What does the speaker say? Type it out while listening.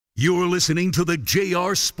You're listening to the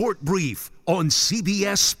JR Sport Brief on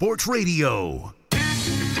CBS Sports Radio.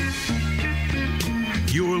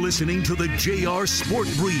 You're listening to the JR Sport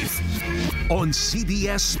Brief on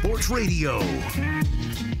CBS Sports Radio.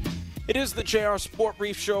 It is the JR Sport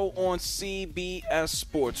Brief show on CBS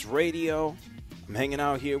Sports Radio. I'm hanging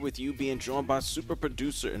out here with you, being joined by super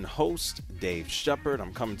producer and host Dave Shepard.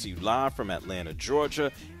 I'm coming to you live from Atlanta,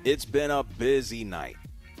 Georgia. It's been a busy night.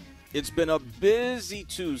 It's been a busy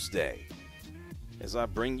Tuesday as I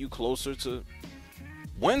bring you closer to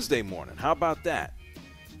Wednesday morning. How about that?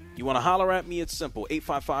 You want to holler at me? It's simple.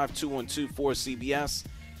 855-212-4CBS.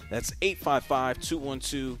 That's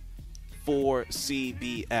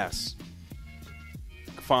 855-212-4CBS.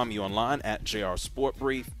 You can find me online at JR Sport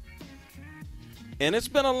Brief. And it's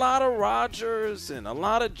been a lot of Rodgers and a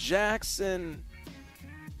lot of Jackson.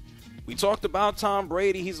 We talked about Tom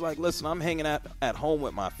Brady. He's like, listen, I'm hanging at home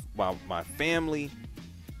with my family.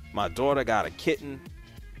 My daughter got a kitten.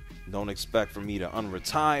 Don't expect for me to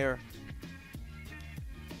unretire.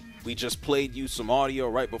 We just played you some audio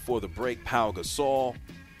right before the break. Pau Gasol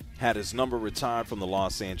had his number retired from the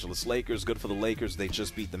Los Angeles Lakers. Good for the Lakers. They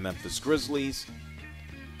just beat the Memphis Grizzlies.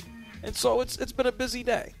 And so it's been a busy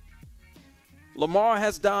day. Lamar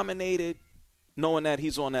has dominated, knowing that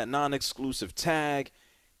he's on that non-exclusive tag.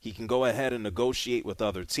 He can go ahead and negotiate with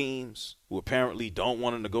other teams who apparently don't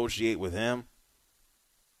want to negotiate with him.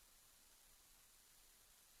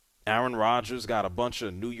 Aaron Rodgers got a bunch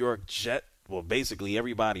of New York Jets, well, basically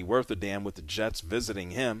everybody worth a damn with the Jets visiting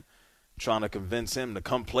him, trying to convince him to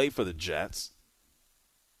come play for the Jets.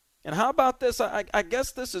 And how about this? I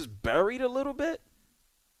guess this is buried a little bit.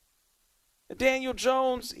 Daniel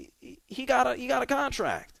Jones, he got a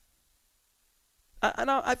contract.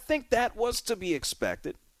 I think that was to be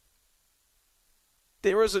expected.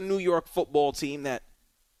 There is a New York football team that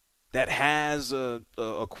has a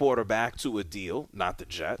quarterback to a deal, not the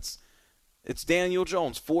Jets. It's Daniel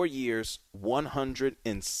Jones, 4 years,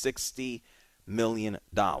 $160 million.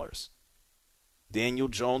 Daniel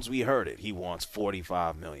Jones, we heard it. He wants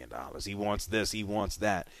 $45 million. He wants this, he wants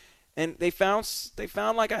that. And they found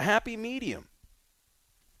like a happy medium.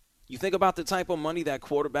 You think about the type of money that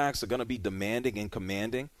quarterbacks are going to be demanding and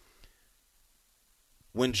commanding.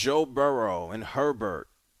 When Joe Burrow and Herbert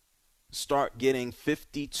start getting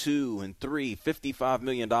 $52 and $55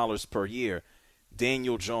 million per year,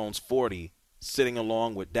 Daniel Jones, 40, sitting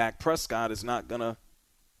along with Dak Prescott is not gonna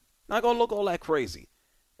look all that crazy.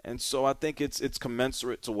 And so I think it's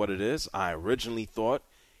commensurate to what it is. I originally thought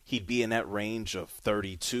he'd be in that range of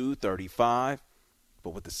 32, 35, but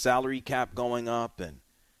with the salary cap going up and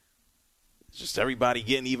just everybody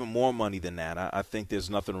getting even more money than that, I think there's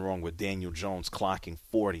nothing wrong with Daniel Jones clocking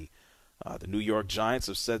 40. The New York Giants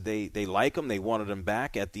have said they like him. They wanted him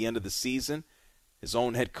back at the end of the season. His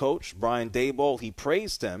own head coach, Brian Daboll, he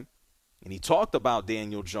praised him, and he talked about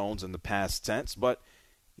Daniel Jones in the past tense, but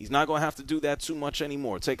he's not going to have to do that too much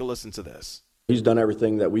anymore. Take a listen to this. He's done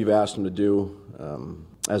everything that we've asked him to do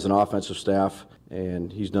as an offensive staff,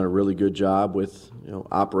 and he's done a really good job with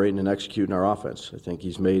operating and executing our offense. I think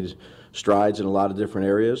he's made strides in a lot of different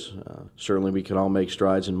areas. Certainly we can all make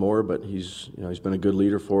strides and more, but he's been a good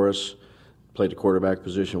leader for us, played the quarterback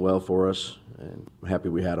position well for us, and I'm happy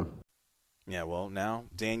we had him. Yeah, well, now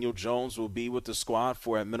Daniel Jones will be with the squad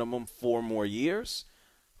for at minimum 4 more years,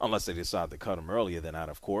 unless they decide to cut him earlier than that,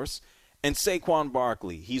 of course. And Saquon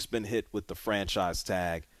Barkley, he's been hit with the franchise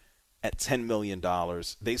tag at $10 million.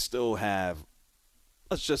 They still have,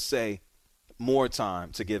 let's just say, more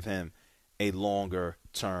time to give him a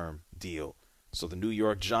longer-term deal. So the New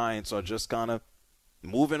York Giants are just kind of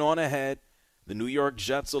moving on ahead. The New York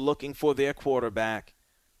Jets are looking for their quarterback.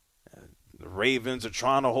 The Ravens are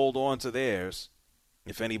trying to hold on to theirs.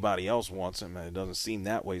 If anybody else wants him, and it doesn't seem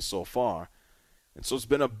that way so far. And so it's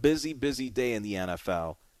been a busy, busy day in the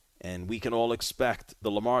NFL. And we can all expect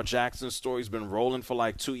the Lamar Jackson story's been rolling for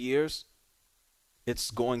like 2 years.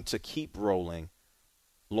 It's going to keep rolling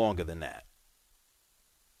longer than that.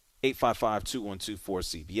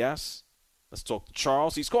 855-212-4CBS. Let's talk to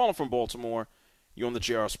Charles. He's calling from Baltimore. You're on the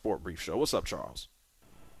JR Sport Brief Show. What's up, Charles?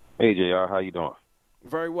 Hey, JR. How you doing?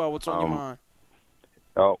 Very well. What's on your mind?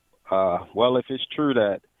 Well, if it's true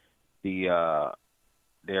that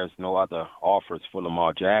there's no other offers for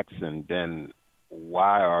Lamar Jackson, then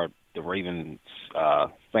why are the Ravens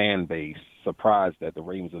fan base surprised that the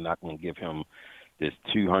Ravens are not going to give him this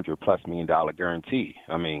 $200+ million guarantee?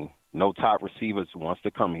 I mean, no top receivers wants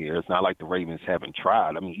to come here. It's not like the Ravens haven't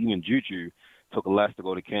tried. I mean, even Juju took less to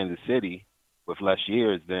go to Kansas City with less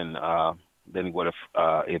years than he would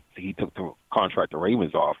have if he took the contract the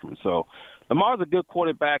Ravens offered him. So Lamar's a good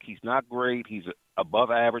quarterback. He's not great. He's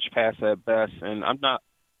above average pass at best, and I'm not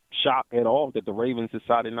shocked at all that the Ravens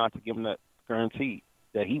decided not to give him that guarantee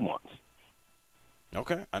that he wants.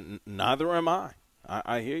 Okay, neither am I.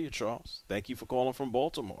 I hear you, Charles. Thank you for calling from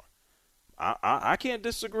Baltimore. I can't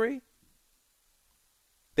disagree.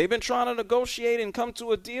 They've been trying to negotiate and come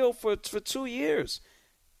to a deal for 2 years.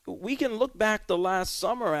 We can look back the last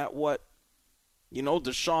summer at what,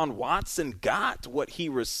 Deshaun Watson got, what he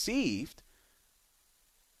received.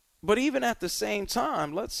 But even at the same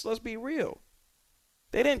time, let's be real.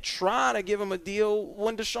 They didn't try to give him a deal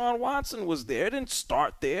when Deshaun Watson was there. It didn't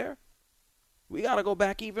start there. We got to go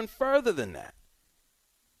back even further than that.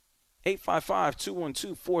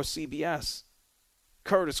 855-212-4CBS.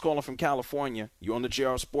 Kurt is calling from California. You're on the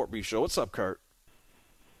JR Sport Brief Show. What's up, Kurt?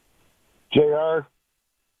 JR,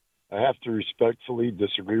 I have to respectfully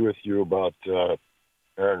disagree with you about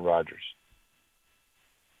Aaron Rodgers.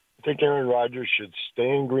 I think Aaron Rodgers should stay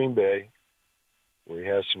in Green Bay, where he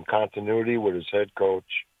has some continuity with his head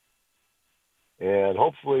coach. And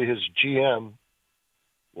hopefully his GM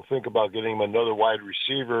will think about getting him another wide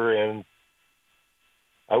receiver. And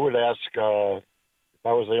I would ask, if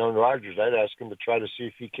I was Aaron Rodgers, I'd ask him to try to see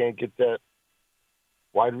if he can't get that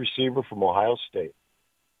wide receiver from Ohio State.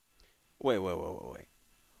 Wait.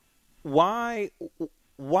 Why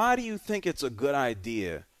do you think it's a good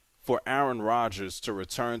idea for Aaron Rodgers to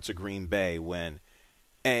return to Green Bay when,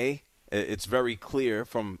 A, it's very clear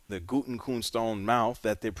from the Gutekunst's mouth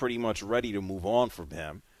that they're pretty much ready to move on from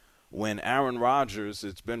him, when Aaron Rodgers,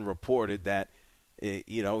 it's been reported that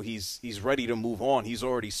he's ready to move on. He's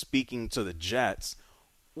already speaking to the Jets.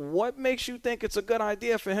 What makes you think it's a good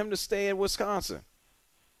idea for him to stay in Wisconsin?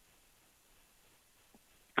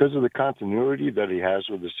 Because of the continuity that he has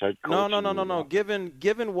with his head coach. No.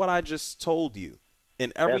 Given what I just told you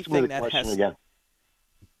and everything that has again.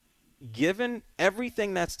 Given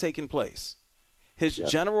everything that's taken place, his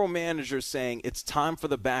general manager saying it's time for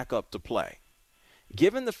the backup to play,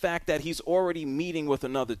 given the fact that he's already meeting with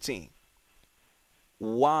another team,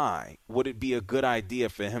 why would it be a good idea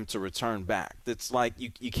for him to return back? It's like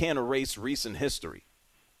you can't erase recent history.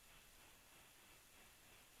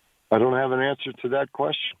 I don't have an answer to that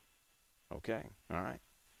question. Okay. All right.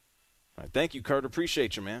 Thank you, Kurt.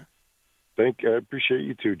 Appreciate you, man. I appreciate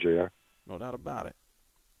you too, JR. No doubt about it.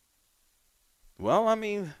 Well, I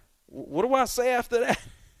mean, what do I say after that?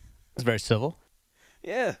 It's very civil.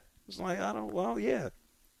 Yeah. It's like, yeah.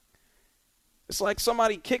 It's like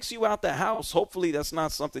somebody kicks you out the house. Hopefully that's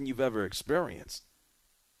not something you've ever experienced.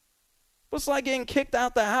 But it's like getting kicked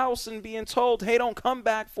out the house and being told, hey, don't come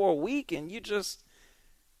back for a week, and you're just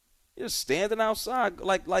standing outside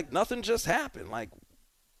like nothing just happened. Like,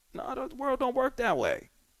 no, the world don't work that way.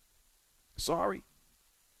 Sorry.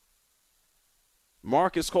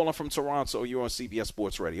 Mark is calling from Toronto. You're on CBS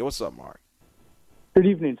Sports Radio. What's up, Mark? Good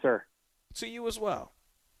evening, sir. To you as well.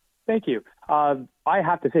 Thank you. I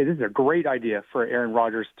have to say this is a great idea for Aaron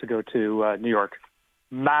Rodgers to go to New York.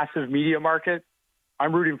 Massive media market.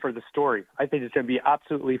 I'm rooting for the story. I think it's going to be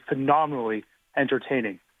absolutely phenomenally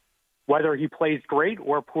entertaining. Whether he plays great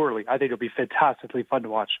or poorly, I think it'll be fantastically fun to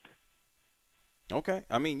watch. Okay.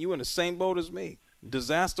 I mean, you in the same boat as me.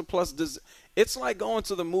 Disaster plus it's like going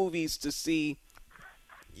to the movies to see.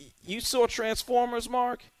 You saw Transformers,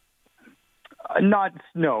 Mark? No.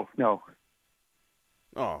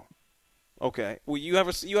 Oh, okay. Well, you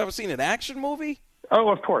ever seen an action movie? Oh,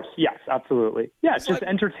 of course. Yes, absolutely. Yeah, it's just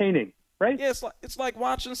entertaining, right? Yeah, it's like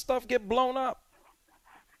watching stuff get blown up.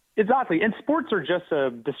 Exactly. And sports are just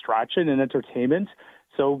a distraction and entertainment.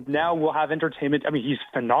 So now we'll have entertainment. I mean, he's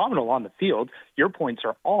phenomenal on the field. Your points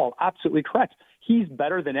are all absolutely correct. He's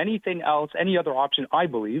better than anything else, any other option, I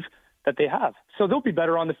believe, that they have. So they'll be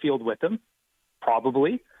better on the field with him,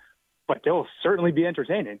 probably. But they'll certainly be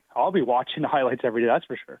entertaining. I'll be watching the highlights every day, that's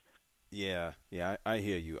for sure. Yeah, I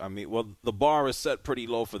hear you. I mean, well, the bar is set pretty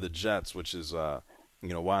low for the Jets, which is, why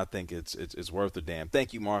I think it's worth a damn.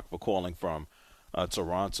 Thank you, Mark, for calling from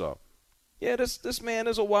Toronto. Yeah, this man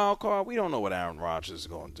is a wild card. We don't know what Aaron Rodgers is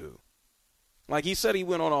going to do. Like he said, he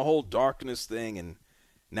went on a whole darkness thing, and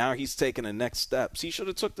now he's taking the next steps. He should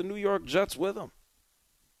have took the New York Jets with him.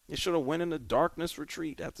 He should have went in the darkness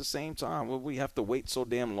retreat at the same time. What we have to wait so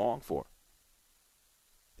damn long for?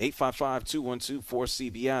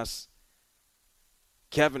 855-212-4CBS.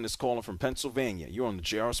 Kevin is calling from Pennsylvania. You're on the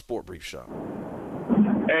JR Sport Brief Show.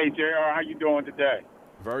 Hey, JR, how you doing today?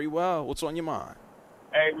 Very well. What's on your mind?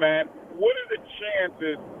 Hey, man, what are the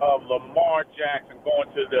chances of Lamar Jackson going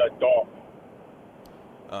to the Dolphins?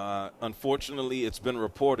 Unfortunately, it's been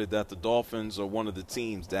reported that the Dolphins are one of the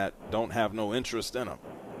teams that don't have no interest in him.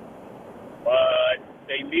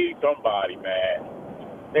 they need somebody, man.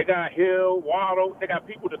 They got Hill, Waddle. They got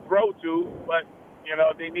people to throw to, but,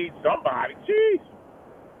 they need somebody. Jeez.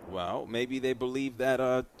 Well, maybe they believe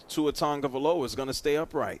that Tua Tagovailoa is going to stay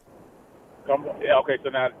upright. Okay, so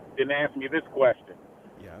now then answer me this question.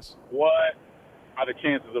 Yes. What are the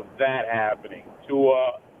chances of that happening?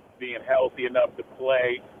 Tua being healthy enough to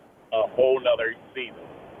play a whole nother season?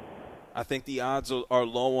 I think the odds are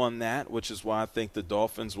low on that, which is why I think the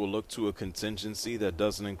Dolphins will look to a contingency that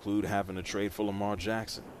doesn't include having to trade for Lamar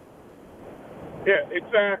Jackson. Yeah,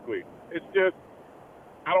 exactly. It's just,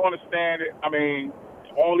 I don't understand it. I mean,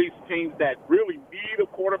 all these teams that really need a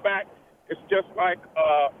quarterback, it's just like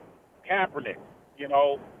Kaepernick.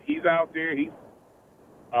 He's out there, he's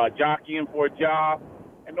jockeying for a job,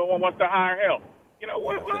 and no one wants to hire him.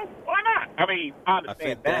 Why not? I mean, I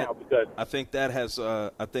understand now because I think that has.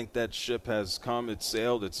 I think that ship has come. It's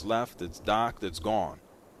sailed. It's left. It's docked. It's gone.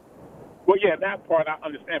 Well, yeah, that part I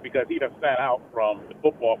understand because he done sat out from the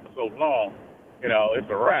football for so long. It's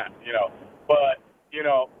a wrap. But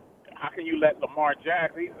how can you let Lamar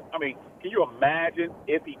Jackson? I mean, can you imagine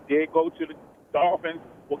if he did go to the Dolphins,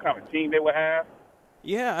 what kind of team they would have?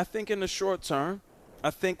 Yeah, I think in the short term. I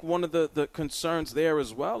think one of the concerns there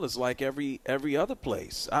as well is like every other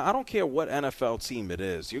place. I don't care what NFL team it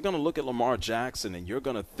is. You're going to look at Lamar Jackson and you're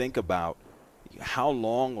going to think about how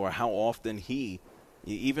long or how often he,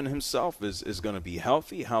 even himself, is going to be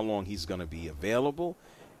healthy, how long he's going to be available.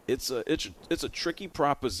 It's a tricky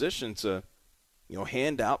proposition to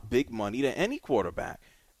hand out big money to any quarterback.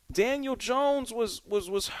 Daniel Jones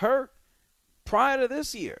was hurt prior to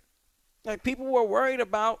this year. Like people were worried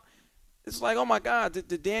about. It's like, oh, my God,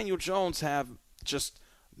 did Daniel Jones have just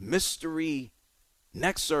mystery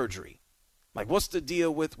neck surgery? Like, what's the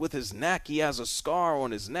deal with his neck? He has a scar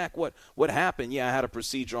on his neck. What happened? Yeah, I had a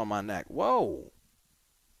procedure on my neck. Whoa.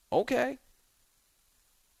 Okay.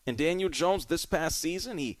 And Daniel Jones this past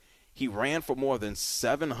season, he ran for more than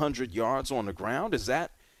 700 yards on the ground. Is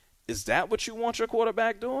that what you want your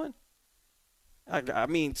quarterback doing? I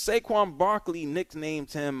mean, Saquon Barkley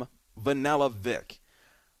nicknamed him Vanilla Vic.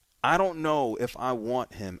 I don't know if I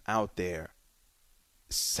want him out there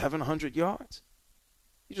 700 yards.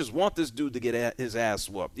 You just want this dude to get his ass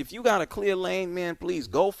whooped. If you got a clear lane, man, please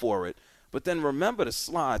go for it. But then remember to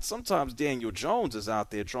slide. Sometimes Daniel Jones is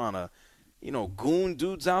out there trying to, goon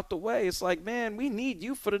dudes out the way. It's like, man, we need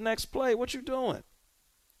you for the next play. What you doing?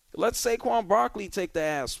 Let Saquon Barkley take the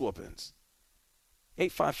ass whoopings.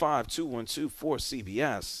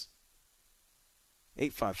 855-212-4CBS.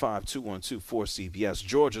 855-212-4CBS.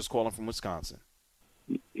 George is calling from Wisconsin.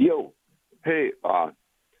 Yo, hey,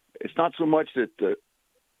 it's not so much that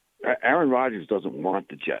Aaron Rodgers doesn't want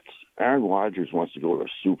the Jets. Aaron Rodgers wants to go to a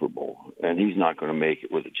Super Bowl, and he's not going to make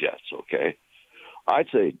it with the Jets, okay? I'd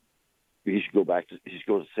say he should go to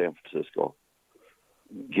San Francisco.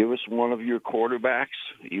 Give us one of your quarterbacks,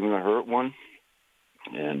 even a hurt one,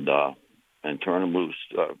 and turn him loose.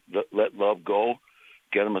 Let Love go.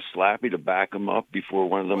 Get him a slappy to back him up before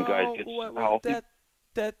one of them guys gets healthy.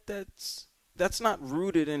 That's not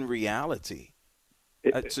rooted in reality.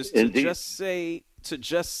 To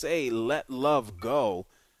just say let Love go.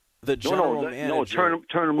 The general manager. No,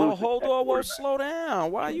 turn him loose. Hold on. Well, slow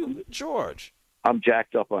down. Why are you, George? I'm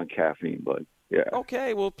jacked up on caffeine, bud. Yeah.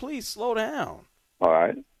 Okay. Well, please slow down. All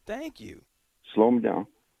right. Thank you. Slow him down.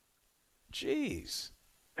 Jeez.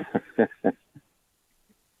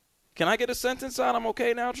 Can I get a sentence out? I'm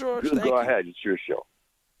okay now, George? Go ahead. It's your show.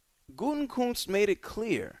 Gutekunst made it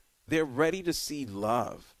clear they're ready to see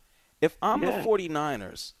Love. If I'm the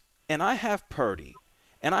 49ers and I have Purdy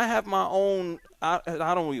and I have my own I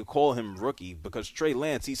don't even call him rookie because Trey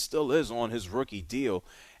Lance, he still is on his rookie deal.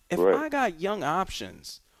 If I got young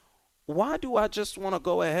options, why do I just want to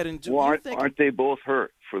go ahead and do it? Well, aren't they both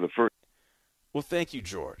hurt for the first? Well, thank you,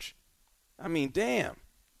 George. I mean, damn.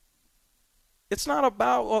 It's not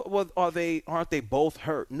about aren't they both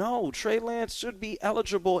hurt? No, Trey Lance should be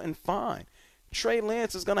eligible and fine. Trey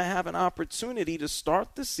Lance is going to have an opportunity to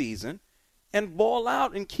start the season and ball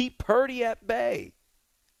out and keep Purdy at bay.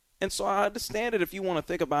 And so I understand it if you want to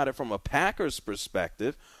think about it from a Packers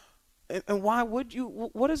perspective. And why would you?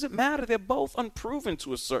 What does it matter? They're both unproven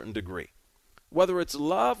to a certain degree. Whether it's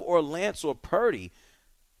Love or Lance or Purdy,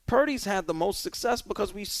 Purdy's had the most success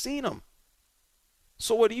because we've seen him.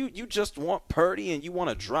 So what do you just want Purdy and you want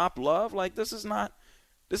to drop Love? Like this is not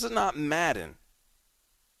Madden.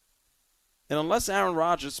 And unless Aaron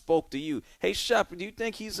Rodgers spoke to you, hey Shep, do you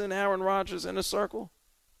think he's in Aaron Rodgers' inner circle?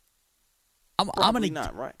 I'm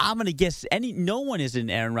gonna guess no one is in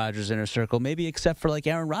Aaron Rodgers' inner circle, maybe except for like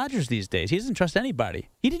Aaron Rodgers these days. He doesn't trust anybody.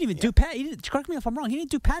 He didn't even do Pat. Correct me if I'm wrong. He didn't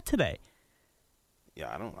do Pat today.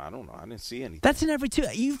 Yeah, I don't know. I didn't see anything. That's in every two.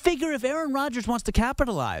 You figure if Aaron Rodgers wants to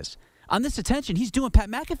capitalize on this attention, he's doing Pat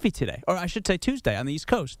McAfee today, or I should say Tuesday on the East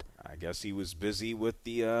Coast. I guess he was busy with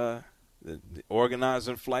the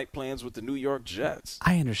organizing flight plans with the New York Jets.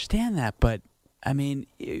 I understand that, but I mean,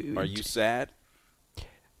 are you sad?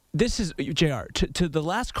 This is JR. To the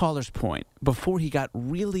last caller's point, before he got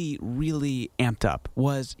really, really amped up,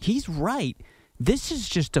 was he's right. This is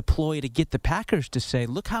just a ploy to get the Packers to say,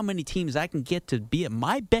 look how many teams I can get to be at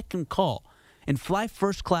my beck and call and fly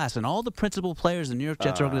first class, and all the principal players in the New York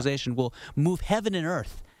Jets organization will move heaven and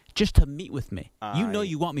earth just to meet with me. You know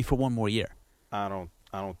you want me for one more year. I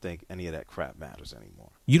don't think any of that crap matters anymore.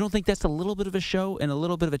 You don't think that's a little bit of a show and a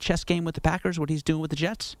little bit of a chess game with the Packers, what he's doing with the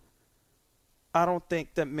Jets? I don't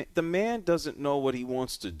think that the man doesn't know what he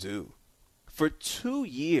wants to do. For 2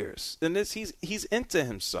 years, and he's into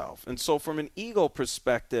himself. And so from an ego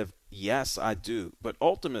perspective, yes, I do. But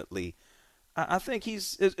ultimately, I think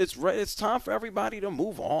it's time for everybody to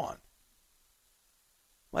move on.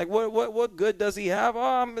 Like, what good does he have?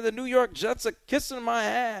 Oh, the New York Jets are kissing my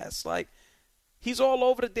ass. Like, he's all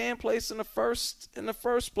over the damn place in the first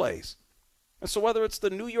place. And so whether it's the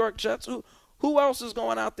New York Jets, who else is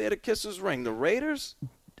going out there to kiss his ring? The Raiders?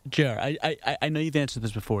 Jer, I know you've answered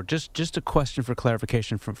this before. Just a question for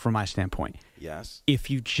clarification from my standpoint. Yes. If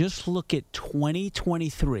you just look at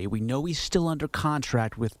 2023, we know he's still under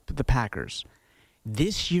contract with the Packers.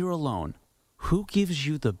 This year alone, who gives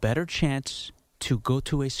you the better chance to go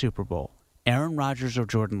to a Super Bowl, Aaron Rodgers or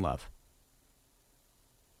Jordan Love?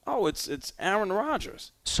 Oh, it's Aaron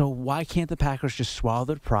Rodgers. So why can't the Packers just swallow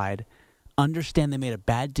their pride, understand they made a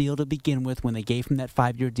bad deal to begin with when they gave him that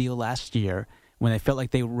 5-year deal last year, when they felt like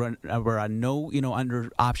they were on no under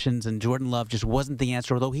options, and Jordan Love just wasn't the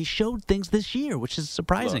answer, although he showed things this year, which is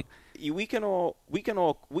surprising. Look, we can all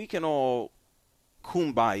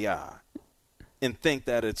kumbaya and think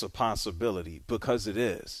that it's a possibility, because it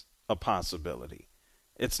is a possibility.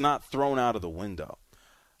 It's not thrown out of the window.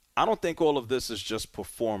 I don't think all of this is just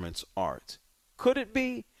performance art. Could it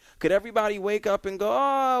be? Could everybody wake up and go,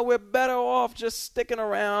 oh, we're better off just sticking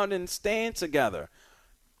around and staying together?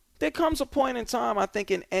 There comes a point in time, I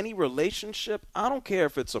think, in any relationship, I don't care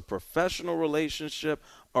if it's a professional relationship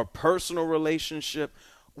or personal relationship,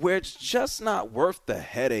 where it's just not worth the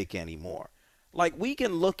headache anymore. Like, we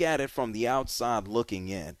can look at it from the outside looking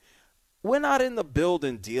in. We're not in the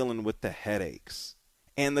building dealing with the headaches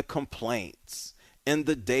and the complaints and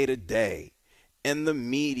the day-to-day and the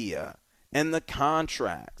media and the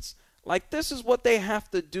contracts. Like, this is what they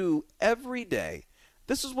have to do every day.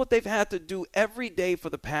 This is what they've had to do every day for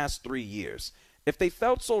the past 3 years. If they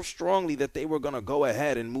felt so strongly that they were going to go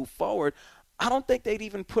ahead and move forward, I don't think they'd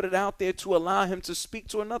even put it out there to allow him to speak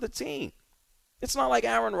to another team. It's not like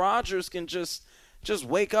Aaron Rodgers can just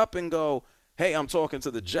wake up and go, hey, I'm talking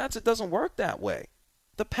to the Jets. It doesn't work that way.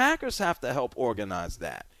 The Packers have to help organize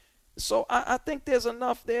that. So I think there's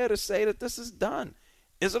enough there to say that this is done.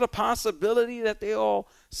 Is it a possibility that they all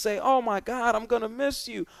say, oh, my God, I'm going to miss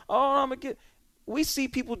you. Oh, I'm going to get... We see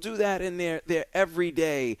people do that in their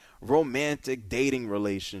everyday romantic dating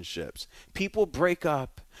relationships. People break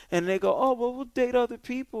up, and they go, oh, well, we'll date other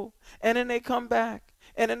people. And then they come back,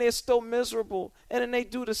 and then they're still miserable. And then they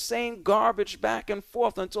do the same garbage back and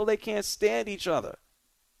forth until they can't stand each other.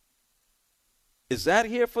 Is that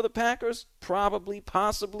here for the Packers? Probably,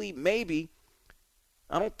 possibly, maybe.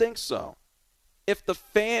 I don't think so. If the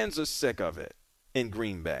fans are sick of it in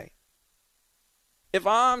Green Bay, if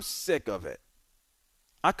I'm sick of it,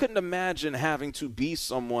 I couldn't imagine having to be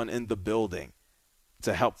someone in the building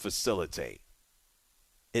to help facilitate.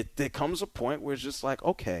 There comes a point where it's just like,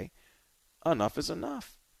 okay, enough is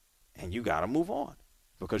enough. And you got to move on.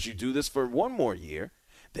 Because you do this for one more year,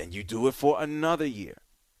 then you do it for another year.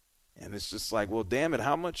 And it's just like, well, damn it,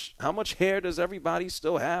 how much hair does everybody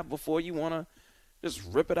still have before you want to just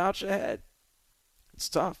rip it out your head? It's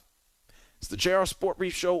tough. It's the JR Sport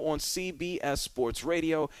Brief Show on CBS Sports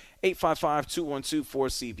Radio,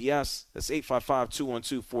 855-212-4CBS. That's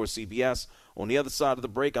 855-212-4CBS. On the other side of the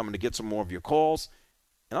break, I'm going to get some more of your calls,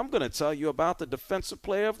 and I'm going to tell you about the Defensive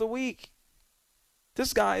Player of the Week.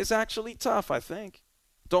 This guy is actually tough, I think.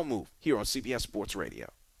 Don't move, here on CBS Sports Radio.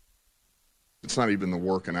 It's not even the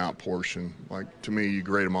working out portion. Like, to me, you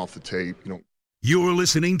grade them off the tape. You're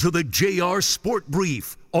listening to the JR Sport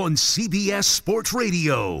Brief on CBS Sports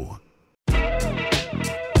Radio.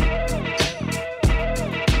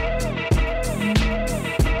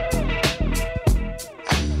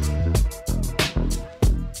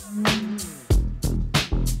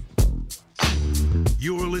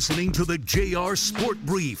 You're listening to the JR Sport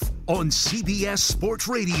Brief on CBS Sports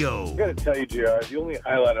Radio. I got to tell you, JR, the only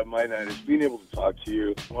highlight of my night is being able to talk to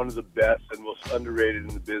you. One of the best and most underrated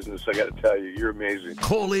in the business. I got to tell you, you're amazing.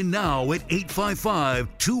 Call in now at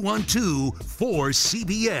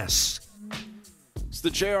 855-212-4CBS. It's the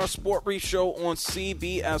JR Sport Brief Show on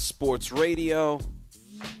CBS Sports Radio.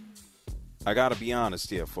 I got to be honest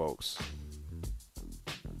here, folks.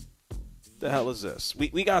 The hell is this?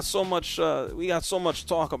 We got so much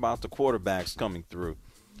talk about the quarterbacks coming through.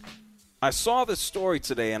 I saw this story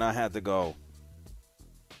today and I had to go,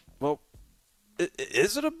 well,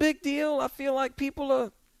 is it a big deal? I feel like people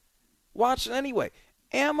are watching anyway.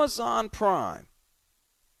 Amazon Prime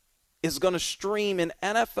is going to stream an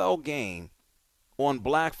NFL game on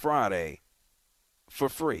Black Friday for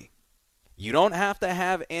free. You don't have to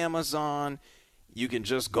have Amazon. You can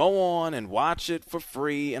just go on and watch it for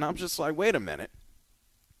free. And I'm just like, wait a minute.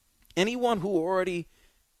 Anyone who already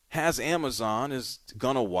has Amazon is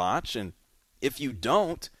going to watch. And if you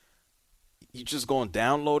don't, you just go and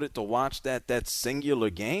download it to watch that singular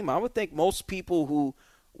game. I would think most people who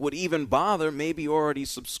would even bother maybe already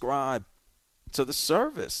subscribe to the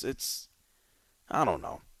service. I don't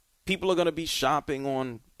know. People are going to be shopping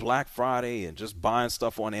on Black Friday and just buying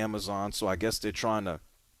stuff on Amazon. So I guess they're trying to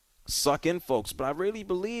suck in folks, but I really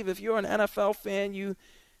believe if you're an NFL fan, you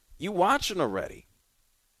watching already.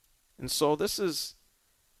 And so this is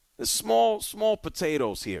the small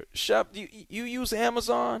potatoes here. Shep, you use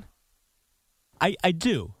Amazon? I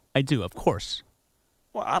do, of course.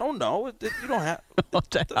 Well, I don't know. You don't have. It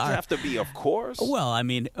doesn't have to be, of course. Well, I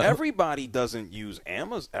mean, everybody doesn't use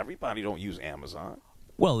Amazon. Everybody don't use Amazon.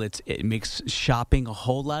 Well, it makes shopping a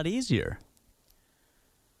whole lot easier.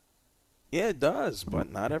 Yeah, it does, but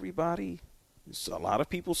not everybody. A lot of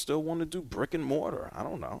people still want to do brick and mortar. I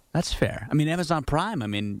don't know. That's fair. I mean, Amazon Prime,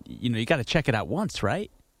 you got to check it out once, right?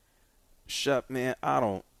 Shep, man, I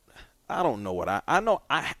don't know what I know.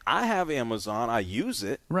 I have Amazon. I use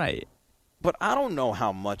it. Right. But I don't know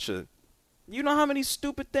how much you know how many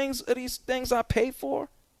stupid things are these things I pay for?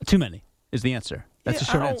 Too many is the answer. That's the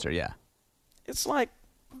short answer, yeah. It's like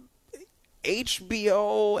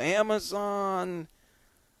HBO, Amazon,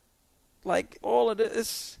 like all of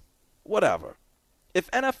this, whatever. If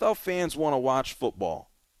NFL fans want to watch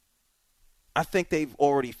football, I think they've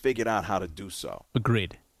already figured out how to do so.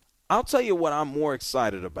 Agreed. I'll tell you what I'm more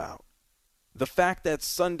excited about. The fact that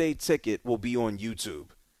Sunday Ticket will be on YouTube.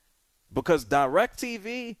 Because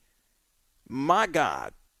DirecTV, my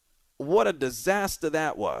God, what a disaster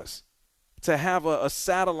that was. To have a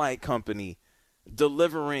satellite company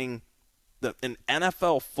delivering an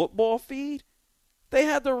NFL football feed. They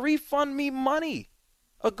had to refund me money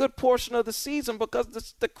a good portion of the season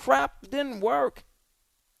because the crap didn't work.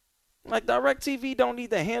 Like DirecTV don't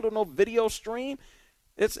need to handle no video stream.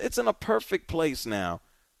 It's in a perfect place now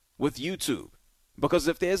with YouTube. Because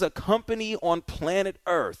if there's a company on planet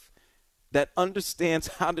Earth that understands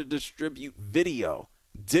how to distribute video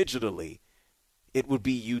digitally, it would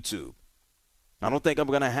be YouTube. I don't think I'm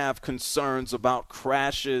going to have concerns about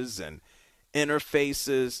crashes and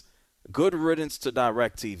interfaces. Good riddance to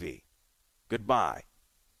DirecTV. Goodbye.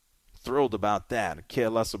 Thrilled about that. I care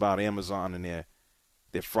less about Amazon and their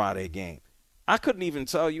Friday game. I couldn't even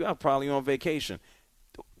tell you. I'm probably on vacation.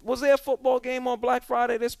 Was there a football game on Black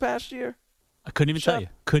Friday this past year? I couldn't even tell you.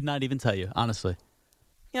 Could not even tell you, honestly.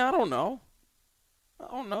 Yeah, I don't know.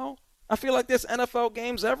 I feel like there's NFL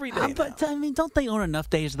games every day But, don't they own enough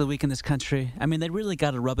days of the week in this country? I mean, they really got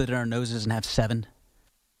to rub it in our noses and have 7.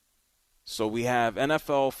 So we have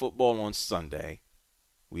NFL football on Sunday.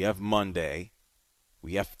 We have Monday.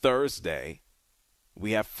 We have Thursday.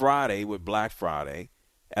 We have Friday with Black Friday.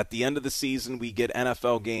 At the end of the season, we get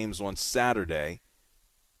NFL games on Saturday.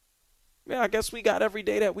 Yeah, I guess we got every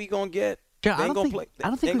day that we going to get. Yeah, they ain't going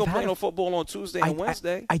to play no football on Tuesday and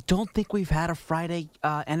Wednesday. I don't think we've had a Friday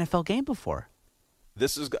NFL game before.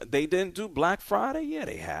 They didn't do Black Friday? Yeah,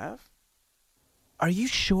 they have. Are you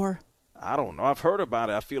sure? I don't know. I've heard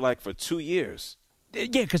about it, I feel like, for 2 years. Yeah,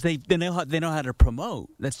 because they know how to promote.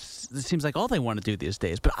 That seems like all they want to do these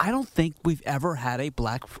days. But I don't think we've ever had a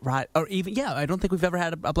Black Friday, I don't think we've ever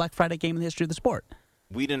had a Black Friday game in the history of the sport.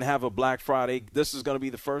 We didn't have a Black Friday. This is going to be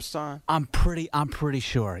the first time? I'm pretty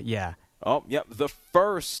sure, yeah. Oh, yep. The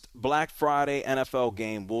first Black Friday NFL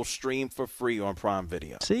game will stream for free on Prime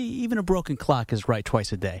Video. See, even a broken clock is right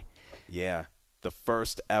twice a day. Yeah, the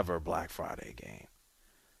first ever Black Friday game.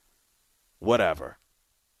 Whatever.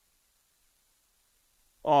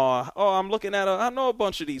 Oh, I'm looking at I know a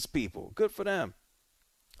bunch of these people. Good for them.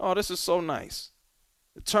 Oh, this is so nice.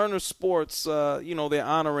 Turner Sports, they're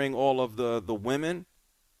honoring all of the women.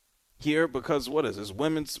 here because what is this?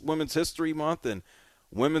 Women's History Month and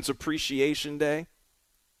Women's Appreciation Day.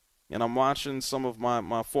 And I'm watching some of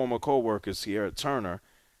my former coworkers here at Turner.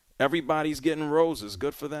 Everybody's getting roses.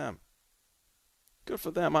 Good for them. Good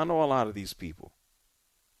for them. I know a lot of these people.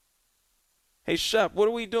 Hey, Shep, what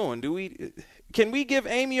are we doing? Can we give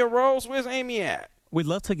Amy a rose? Where's Amy at? We'd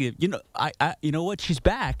love to give. You know what? She's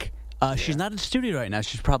back. She's not in the studio right now.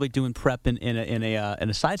 She's probably doing prep in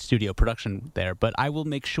a side studio production there. But I will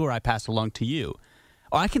make sure I pass along to you.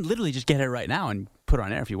 Or I can literally just get her right now and put her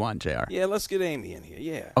on air if you want, JR. Yeah, let's get Amy in here.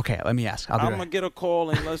 Yeah. Okay, let me ask. I'm gonna get a call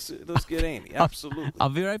and let's get Amy. Absolutely. I'll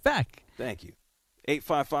be right back. Thank you.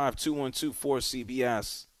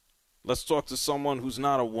 855-212-4CBS. Let's talk to someone who's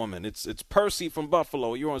not a woman. It's Percy from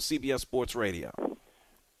Buffalo. You're on CBS Sports Radio.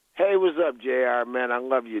 Hey, what's up, JR, man? I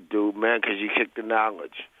love you, dude, man, because you kicked the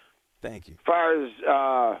knowledge. Thank you. As far as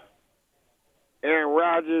Aaron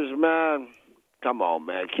Rodgers, man, come on,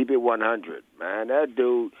 man. Keep it 100, man. That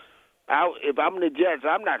dude, if I'm the Jets,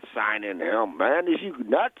 I'm not signing him, man. Is you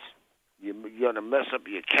nuts? You're going to mess up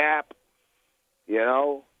your cap, you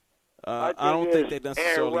know? I don't think they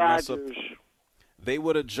necessarily mess up. They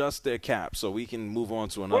would adjust their cap, so we can move on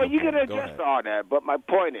to another. Well, you can adjust all that, but my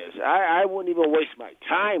point is, I wouldn't even waste my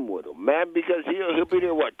time with him, man, because he'll be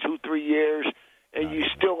there, 2-3 years, and you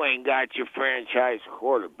still ain't got your franchise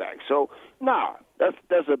quarterback. So, nah,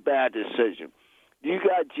 that's a bad decision. You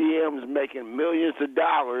got GMs making millions of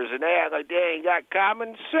dollars, and they act like they ain't got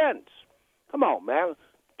common sense. Come on, man.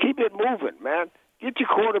 Keep it moving, man. Get your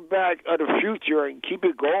quarterback of the future and keep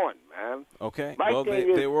it going, man. Okay. Well,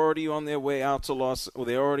 they were already on their way out to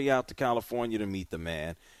they're already out to California to meet the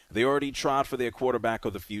man. They already tried for their quarterback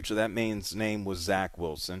of the future. That man's name was Zach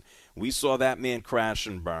Wilson. We saw that man crash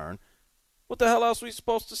and burn. What the hell else are we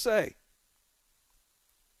supposed to say?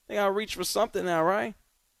 They got to reach for something now, right?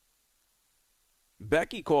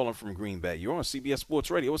 Becky calling from Green Bay. You're on CBS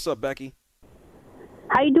Sports Radio. What's up, Becky?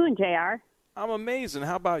 How you doing, JR? I'm amazing.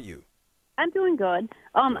 How about you? I'm doing good.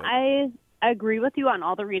 I agree with you on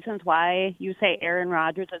all the reasons why you say Aaron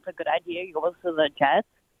Rodgers is a good idea. He goes to the Jets.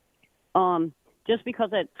 Just because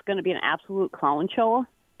it's going to be an absolute clown show.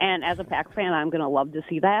 And as a Pack fan, I'm going to love to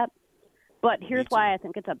see that. But here's why I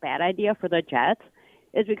think it's a bad idea for the Jets,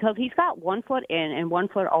 is because he's got 1 foot in and 1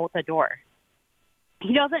 foot out the door.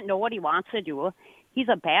 He doesn't know what he wants to do. He's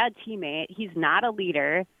a bad teammate. He's not a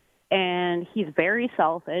leader. And he's very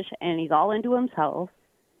selfish, and he's all into himself.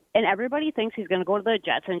 And everybody thinks he's going to go to the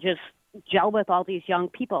Jets and just gel with all these young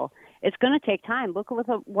people. It's going to take time. Look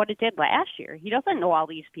at what it did last year. He doesn't know all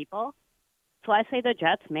these people. So I say the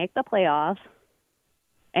Jets make the playoffs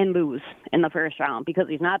and lose in the first round because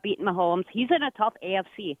he's not beating Mahomes. He's in a tough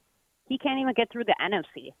AFC. He can't even get through the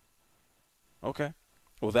NFC. Okay.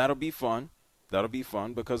 Well, that'll be fun. That'll be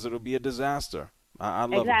fun because it'll be a disaster. I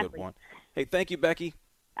love a good one. Hey, thank you, Becky.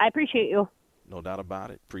 I appreciate you. No doubt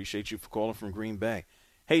about it. Appreciate you for calling from Green Bay.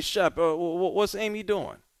 Hey, Shep, what's Amy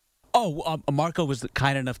doing? Marco was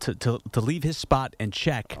kind enough to leave his spot and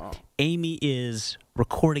check. Oh. Amy is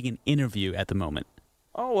recording an interview at the moment.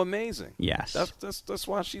 Oh, amazing! Yes, that's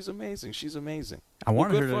why she's amazing. She's amazing. I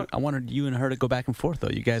wanted you and her to go back and forth though.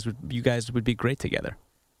 You guys would be great together.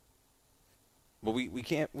 But we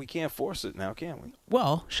can't force it now, can we?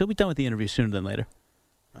 Well, she'll be done with the interview sooner than later.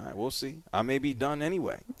 All right, we'll see. I may be done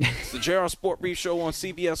anyway. It's the JR Sport Brief Show on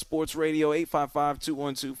CBS Sports Radio,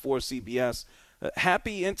 855-212-4CBS.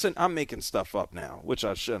 I'm making stuff up now, which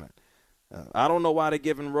I shouldn't. I don't know why they're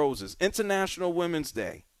giving roses. International Women's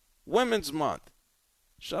Day. Women's Month.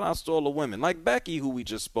 Shout outs to all the women, like Becky, who we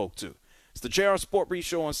just spoke to. It's the JR Sport Brief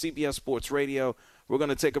Show on CBS Sports Radio. We're going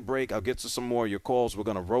to take a break. I'll get to some more of your calls. We're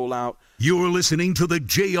going to roll out. You're listening to the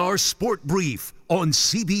JR Sport Brief on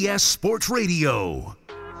CBS Sports Radio.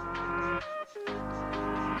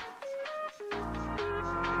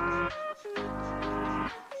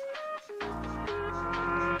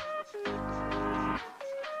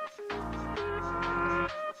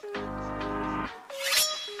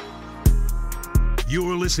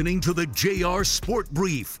 You're listening to the JR Sport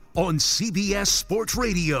Brief on CBS Sports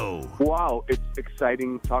Radio. Wow, it's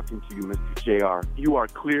exciting talking to you, Mr. JR. You are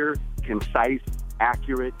clear, concise,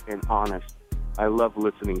 accurate, and honest. I love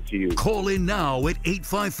listening to you. Call in now at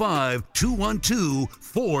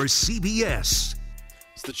 855-212-4CBS.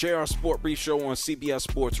 It's the JR Sport Brief Show on CBS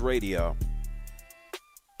Sports Radio.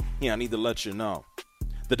 Yeah, I need to let you know.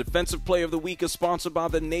 The Defensive Player of the Week is sponsored by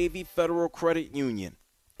the Navy Federal Credit Union,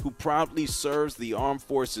 who proudly serves the Armed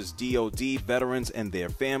Forces, DOD, veterans, and their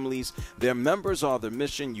families. Their members are the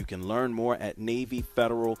mission. You can learn more at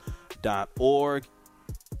NavyFederal.org.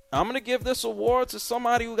 I'm going to give this award to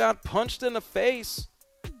somebody who got punched in the face.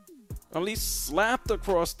 At least slapped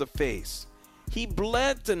across the face. He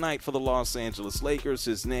bled tonight for the Los Angeles Lakers.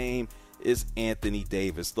 His name is Anthony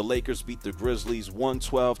Davis. The Lakers beat the Grizzlies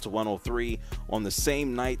 112-103 on the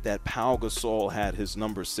same night that Pau Gasol had his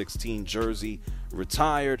number 16 jersey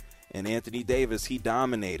retired. And Anthony Davis, he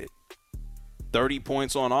dominated. 30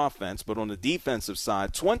 points on offense, but on the defensive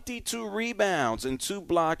side, 22 rebounds and 2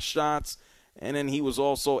 blocked shots. And then he was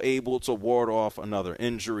also able to ward off another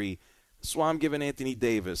injury. That's why I'm giving Anthony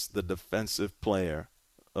Davis the Defensive Player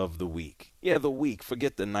of the Week. Yeah, the week.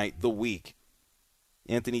 Forget the night, the week.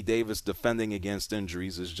 Anthony Davis defending against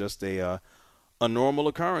injuries is just a normal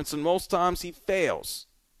occurrence, and most times he fails.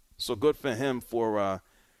 So good for him for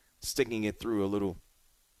sticking it through. A little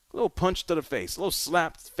punch to the face, a little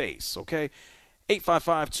slapped face, okay?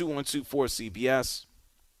 855-212-4CBS.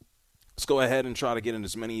 Let's go ahead and try to get in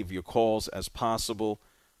as many of your calls as possible.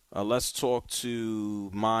 Let's talk to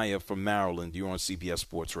Maya from Maryland. You're on CBS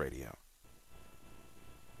Sports Radio.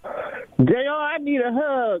 JR, I need a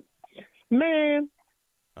hug. Man,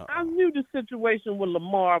 I knew the situation with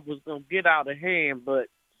Lamar was going to get out of hand, but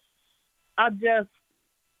I just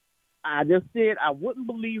said I wouldn't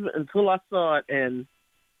believe it until I saw it. And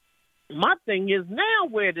my thing is, now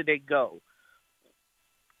where did they go?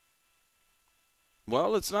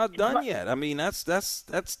 Well, it's not done yet. I mean, that's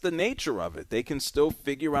the nature of it. They can still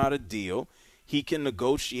figure out a deal. He can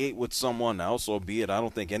negotiate with someone else, albeit I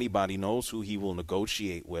don't think anybody knows who he will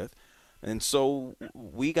negotiate with. And so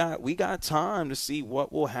we got time to see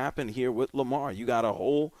what will happen here with Lamar. You got a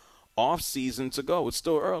whole off season to go. It's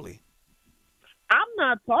still early. I'm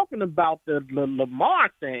not talking about the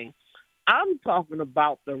Lamar thing. I'm talking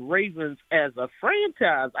about the Ravens as a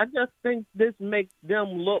franchise. I just think this makes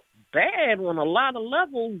them look bad on a lot of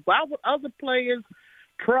levels. Why would other players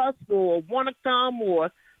trust or want to come, or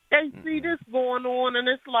they see this going on and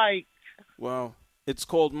it's like, well, it's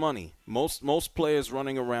called money. Most players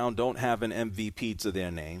running around don't have an MVP to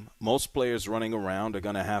their name. Most players running around are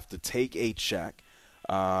going to have to take a check.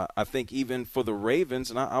 I think even for the Ravens,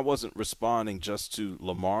 and I wasn't responding just to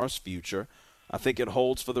Lamar's future, I think it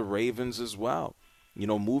holds for the Ravens as well. You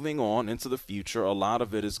know, moving on into the future, a lot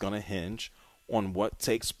of it is going to hinge on what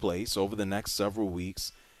takes place over the next several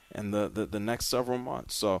weeks and the next several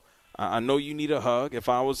months. So I know you need a hug. If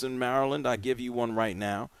I was in Maryland, I'd give you one right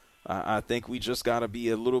now. I think we just got to be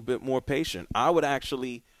a little bit more patient.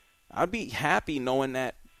 I'd be happy knowing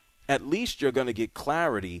that at least you're going to get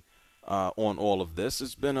clarity on all of this.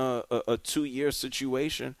 It's been a 2-year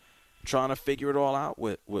situation trying to figure it all out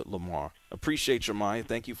with Lamar. Appreciate you, Maya.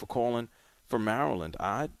 Thank you for calling from Maryland.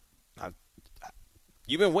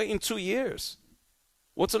 You've been waiting 2 years.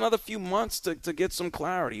 What's another few months to get some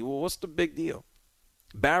clarity? Well, what's the big deal?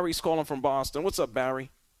 Barry's calling from Boston. What's up,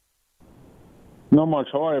 Barry? Not much.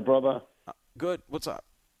 How are you, brother? Good. What's up?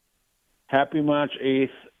 Happy March 8th.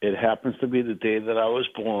 It happens to be the day that I was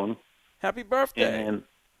born. Happy birthday. And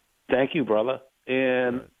thank you, brother.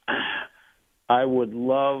 And I would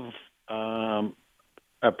love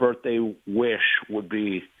a birthday wish would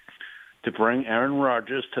be to bring Aaron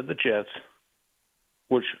Rodgers to the Jets,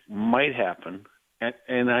 which might happen.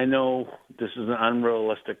 And I know this is an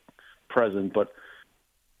unrealistic present, but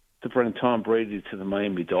to bring Tom Brady to the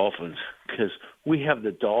Miami Dolphins, because we have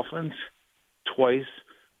the Dolphins twice,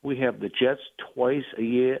 we have the Jets twice a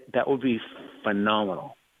year. That would be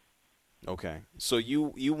phenomenal. Okay, so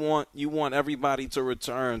you want everybody to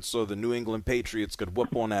return so the New England Patriots could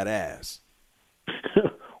whoop on that ass.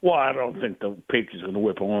 Well, I don't think the Patriots are going to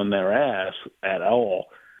whip on their ass at all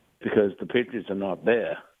because the Patriots are not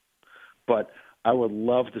there. But I would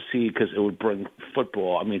love to see, because it would bring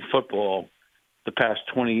football. I mean, football, the past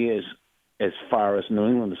 20 years, as far as New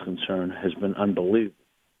England is concerned, has been unbelievable.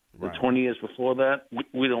 Right. The 20 years before that,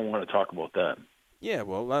 we don't want to talk about that. Yeah,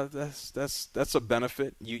 well, that's a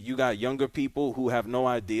benefit. You got younger people who have no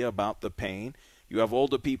idea about the pain. You have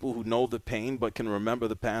older people who know the pain but can remember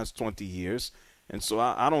the past 20 years. And so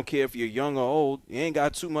I don't care if you're young or old, you ain't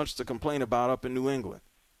got too much to complain about up in New England.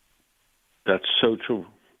 That's so true.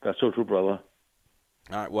 That's so true, brother.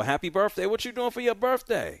 All right, well, happy birthday. What you doing for your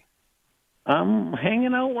birthday? I'm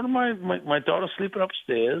hanging out with my daughter's sleeping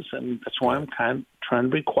upstairs, and that's why I'm trying to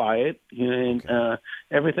be quiet, and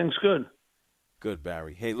everything's good. Good,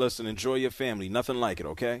 Barry. Hey, listen, enjoy your family. Nothing like it,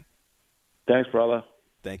 okay? Thanks, brother.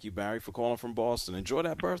 Thank you, Barry, for calling from Boston. Enjoy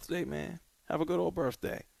that birthday, man. Have a good old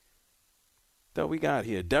birthday. That we got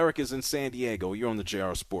here. Derek is in San Diego. You're on the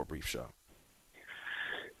JR Sport Brief Show.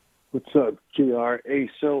 What's up, JR? Hey,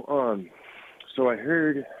 so I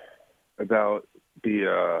heard about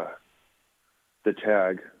the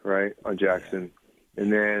tag, right, on Jackson,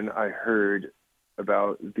 and then I heard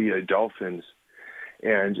about the Dolphins,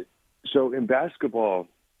 and So in basketball,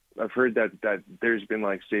 I've heard that there's been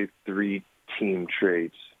like, say, 3 team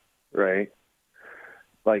trades, right?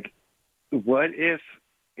 Like, what if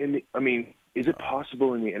is it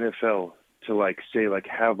possible in the NFL to like say like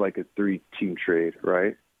have like a 3-team trade,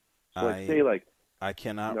 right? So let's say like I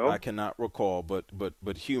cannot no? I cannot recall,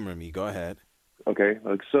 but humor me. Go ahead. Okay,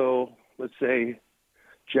 like so let's say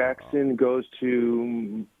Jackson goes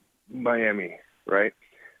to Miami, right?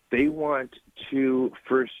 They want 2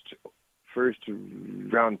 first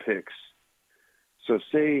round picks. So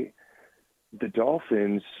say the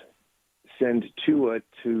Dolphins send Tua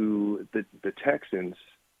to the Texans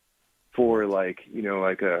for like,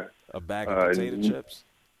 like a bag of potato chips.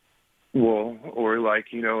 Well, or like,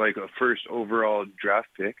 like a first overall draft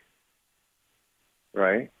pick,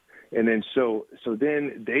 right? And then so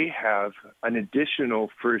then they have an additional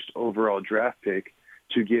first overall draft pick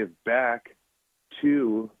to give back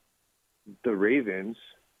to the Ravens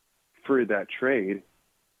for that trade.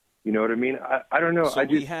 You know what I mean? I don't know. So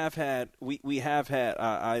we have had.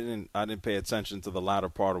 I didn't pay attention to the latter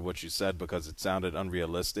part of what you said because it sounded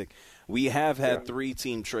unrealistic. We have had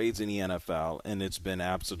 3-team trades in the NFL, and it's been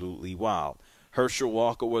absolutely wild. Herschel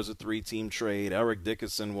Walker was a 3-team trade. Eric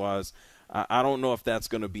Dickerson was. I don't know if that's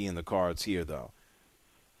going to be in the cards here, though.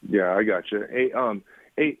 Yeah, I got you.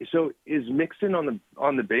 Hey, so is Mixon on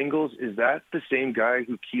the Bengals? Is that the same guy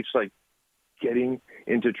who keeps like getting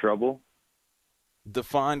into trouble?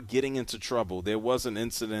 Define getting into trouble. There was an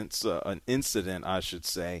incident, I should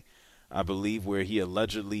say, I believe, where he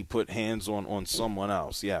allegedly put hands on someone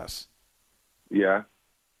else. Yes. Yeah,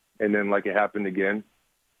 and then like it happened again.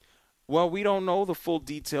 Well, we don't know the full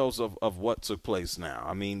details of what took place now.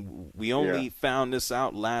 I mean, we only found this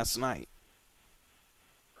out last night.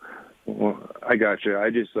 Well, I got you.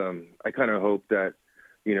 I just I kind of hope that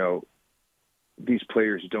these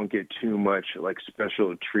players don't get too much like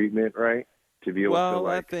special treatment, right? To be able to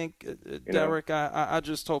like, I think, Derek, I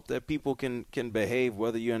just hope that people can behave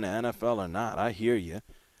whether you're in the NFL or not. I hear you.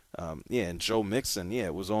 And Joe Mixon,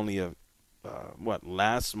 it was only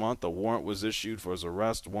last month a warrant was issued for his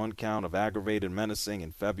arrest, 1 count of aggravated menacing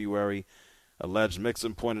in February. Alleged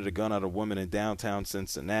Mixon pointed a gun at a woman in downtown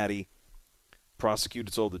Cincinnati.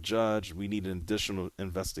 Prosecutor told the judge we need an additional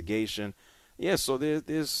investigation. Yeah, so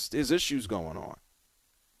there's issues going on,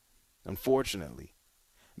 unfortunately.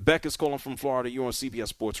 Beck is calling from Florida. You're on CBS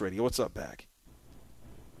Sports Radio. What's up, Beck?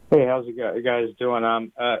 Hey, how's it you guys doing?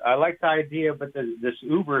 I like the idea, but this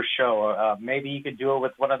Uber show, maybe you could do it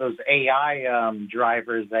with one of those AI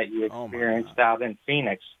drivers that you experienced out in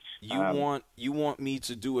Phoenix. You want me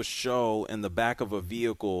to do a show in the back of a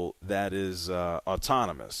vehicle that is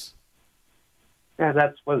autonomous? Yeah,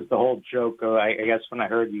 that was the whole joke. I guess when I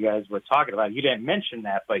heard you guys were talking about it, you didn't mention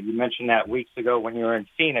that, but you mentioned that weeks ago when you were in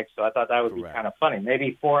Phoenix, so I thought that would be kind of funny.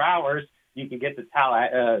 Maybe 4 hours, you could get to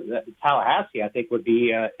Tallahassee, I think would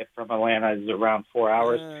be, from Atlanta, is around 4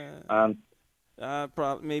 hours.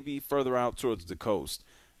 Probably maybe further out towards the coast.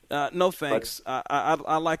 No thanks.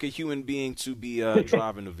 I like a human being to be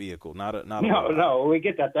driving the vehicle, not a No, we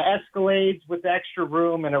get that. The Escalades with extra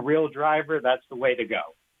room and a real driver, that's the way to go.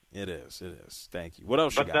 It is. Thank you. What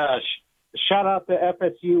else you got? But shout out to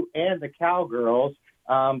FSU and the Cowgirls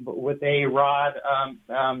with A-Rod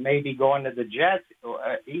maybe going to the Jets.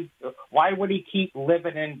 Why would he keep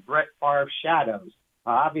living in Brett Favre's shadows?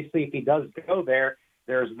 Obviously, if he does go there,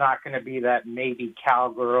 there's not going to be that maybe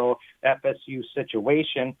Cowgirl FSU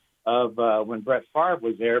situation of when Brett Favre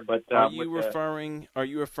was there. But are you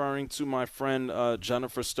referring to my friend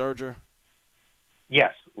Jennifer Sturger?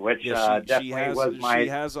 Yes, which definitely was my. She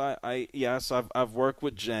has. I've worked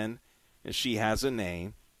with Jen, and she has a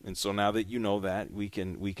name, and so now that you know that, we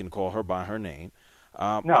can call her by her name.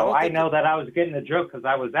 I know that I was getting the joke because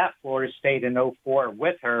I was at Florida State in 2004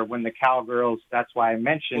 with her when the Cowgirls. That's why I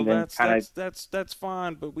mentioned. Well, that's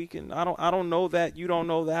fine, but we can. I don't know that. You don't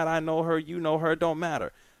know that. I know her. You know her. It don't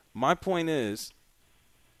matter. My point is,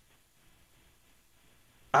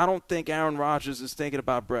 I don't think Aaron Rodgers is thinking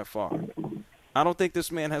about Brett Favre. I don't think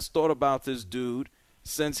this man has thought about this dude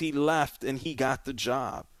since he left and he got the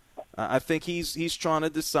job. I think he's trying to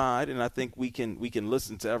decide, and I think we can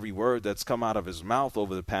listen to every word that's come out of his mouth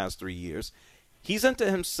over the past 3 years. He's into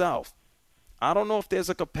himself. I don't know if there's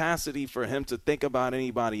a capacity for him to think about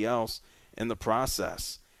anybody else in the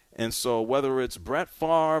process. And so whether it's Brett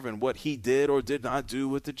Favre and what he did or did not do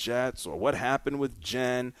with the Jets, or what happened with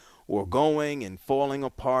Jen, or going and falling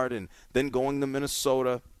apart and then going to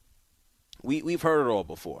Minnesota, we've heard it all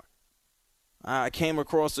before. I came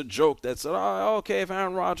across a joke that said, okay, if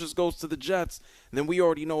Aaron Rodgers goes to the Jets, then we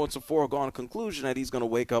already know it's a foregone conclusion that he's going to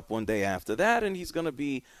wake up one day after that and he's going to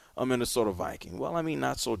be a Minnesota Viking. Well, I mean,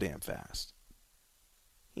 not so damn fast.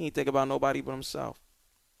 He ain't think about nobody but himself.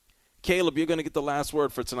 Caleb, you're going to get the last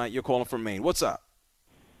word for tonight. You're calling from Maine. What's up?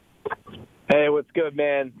 Hey, what's good,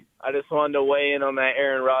 man? I just wanted to weigh in on that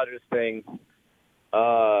Aaron Rodgers thing.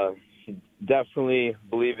 Definitely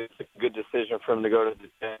believe it's a good decision for him to go to the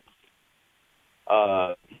Jets.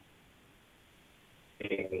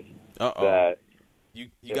 Uh-oh.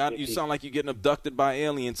 You sound like you're getting abducted by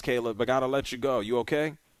aliens, Caleb. I got to let you go. You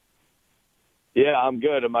okay? Yeah, I'm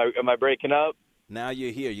good. Am I breaking up? Now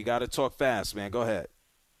you're here. You got to talk fast, man. Go ahead.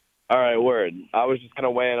 All right, word. I was just going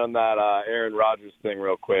to weigh in on that Aaron Rodgers thing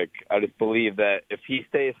real quick. I just believe that if he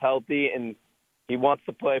stays healthy and he wants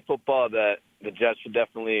to play football, that the Jets should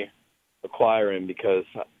definitely acquire him because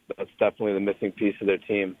that's definitely the missing piece of their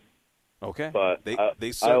team. Okay. But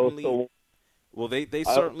they certainly. They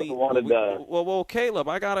certainly wanted to. Well, Caleb,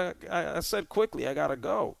 I said quickly, I gotta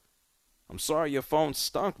go. I'm sorry your phone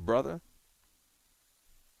stunk, brother.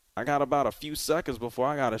 I got about a few seconds before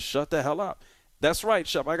I gotta shut the hell up. That's right,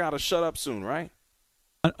 Shep. I gotta shut up soon, right?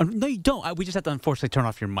 No, you don't. We just have to unfortunately turn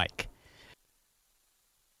off your mic.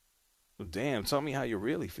 Well, damn, tell me how you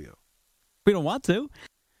really feel. We don't want to.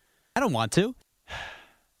 I don't want to.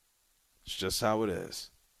 It's just how it is.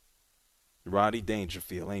 Roddy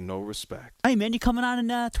Dangerfield, ain't no respect. Hey, man, you coming on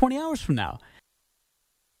in 20 hours from now.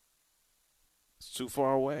 It's too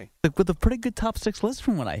far away. With a pretty good top 6 list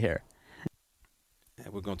from what I hear.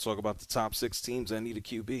 And we're going to talk about the top 6 teams that need a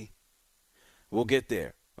QB. We'll get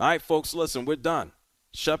there. All right, folks, listen, we're done.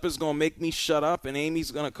 Shep is going to make me shut up, and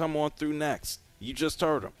Amy's going to come on through next. You just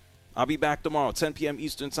heard him. I'll be back tomorrow, 10 p.m.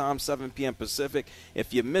 Eastern Time, 7 p.m. Pacific.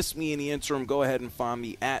 If you miss me in the interim, go ahead and find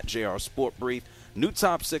me at JR Sport Brief. New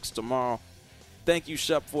top 6 tomorrow. Thank you,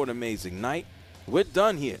 Shep, for an amazing night. We're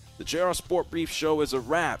done here. The JR Sport Brief show is a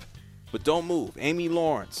wrap. But don't move. Amy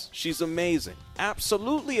Lawrence, she's amazing.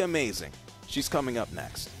 Absolutely amazing. She's coming up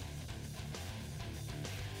next.